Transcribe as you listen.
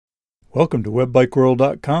Welcome to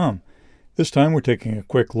webbikeworld.com. This time we're taking a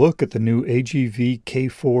quick look at the new AGV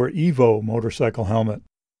K4 EVO motorcycle helmet.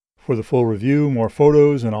 For the full review, more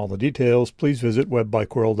photos, and all the details, please visit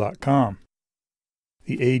webbikeworld.com.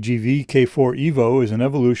 The AGV K4 EVO is an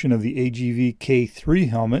evolution of the AGV K3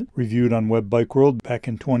 helmet reviewed on Web Bike World back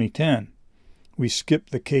in 2010. We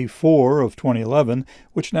skipped the K4 of 2011,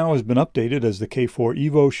 which now has been updated as the K4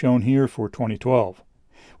 EVO shown here for 2012.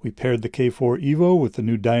 We paired the K4 EVO with the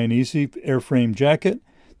new Dainese airframe jacket,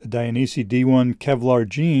 the Dainese D1 Kevlar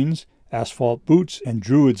jeans, asphalt boots, and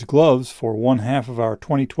Druids gloves for one half of our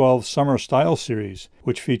 2012 Summer Style series,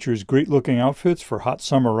 which features great-looking outfits for hot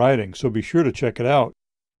summer riding, so be sure to check it out.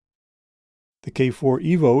 The K4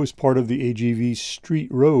 EVO is part of the AGV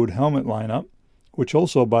Street Road helmet lineup, which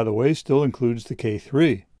also, by the way, still includes the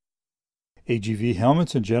K3. AGV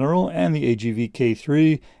helmets in general, and the AGV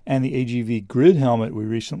K3 and the AGV Grid helmet we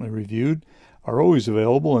recently reviewed, are always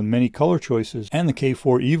available in many color choices, and the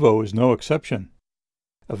K4 EVO is no exception.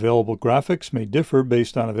 Available graphics may differ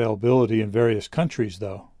based on availability in various countries,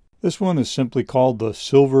 though. This one is simply called the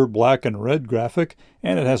Silver, Black, and Red graphic,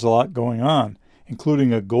 and it has a lot going on,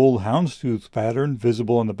 including a gold houndstooth pattern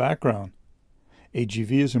visible in the background.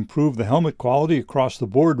 AGV has improved the helmet quality across the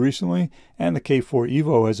board recently, and the K4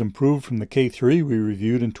 EVO has improved from the K3 we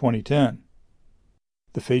reviewed in 2010.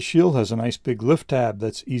 The face shield has a nice big lift tab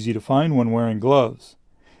that's easy to find when wearing gloves.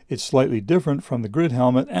 It's slightly different from the Grid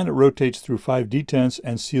helmet, and it rotates through 5 detents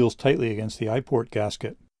and seals tightly against the eye-port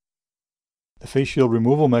gasket. The face shield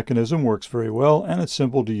removal mechanism works very well, and it's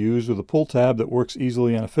simple to use with a pull tab that works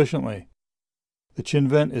easily and efficiently. The chin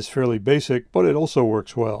vent is fairly basic, but it also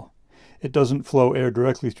works well. It doesn't flow air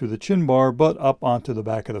directly through the chin bar, but up onto the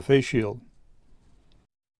back of the face shield.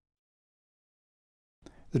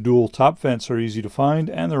 The dual top vents are easy to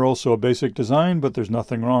find, and they're also a basic design, but there's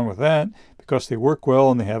nothing wrong with that because they work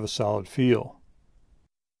well and they have a solid feel.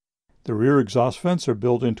 The rear exhaust vents are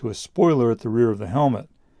built into a spoiler at the rear of the helmet.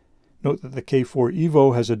 Note that the K4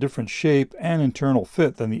 EVO has a different shape and internal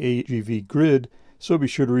fit than the AGV Grid, so be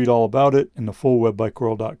sure to read all about it in the full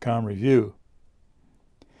webbikeworld.com review.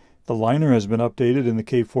 The liner has been updated in the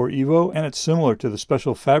K4 EVO, and it's similar to the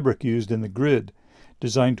special fabric used in the Grid,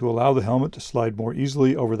 designed to allow the helmet to slide more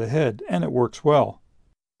easily over the head, and it works well.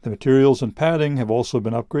 The materials and padding have also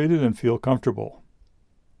been upgraded and feel comfortable.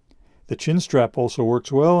 The chin strap also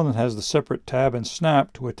works well, and it has the separate tab and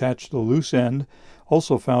snap to attach the loose end,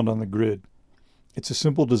 also found on the Grid. It's a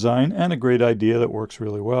simple design and a great idea that works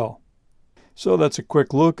really well. So that's a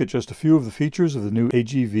quick look at just a few of the features of the new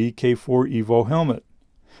AGV K4 EVO helmet.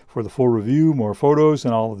 For the full review, more photos,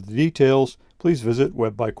 and all of the details, please visit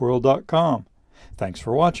webbikeworld.com. Thanks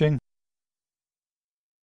for watching.